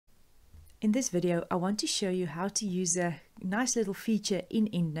In this video, I want to show you how to use a nice little feature in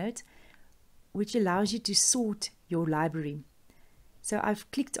EndNote, which allows you to sort your library. So I've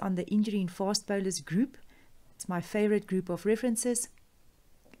clicked on the Injury in Fast Bowlers group. It's my favorite group of references,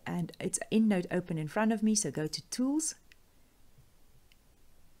 and it's EndNote open in front of me. So go to Tools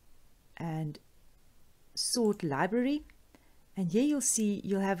and Sort Library. And here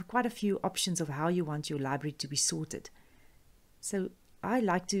you'll have quite a few options of how you want your library to be sorted. So I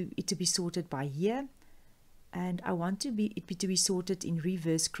like it to be sorted by year, and I want it to be sorted in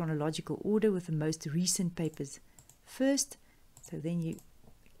reverse chronological order with the most recent papers first. So then you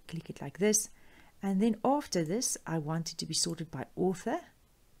click it like this, and then after this I want it to be sorted by author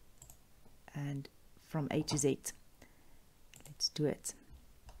and from A to Z. Let's do it.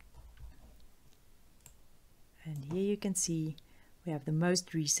 And here you can see we have the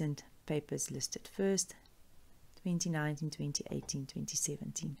most recent papers listed first. 2019, 2018,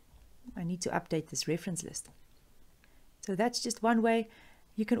 2017. I need to update this reference list. So that's just one way.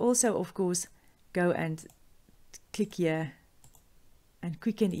 You can also, of course, go and click here and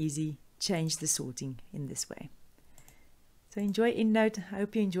quick and easy change the sorting in this way. So enjoy EndNote. I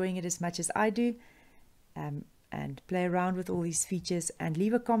hope you're enjoying it as much as I do, and play around with all these features, and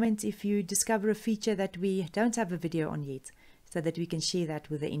leave a comment if you discover a feature that we don't have a video on yet, so that we can share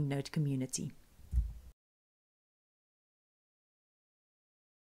that with the EndNote community.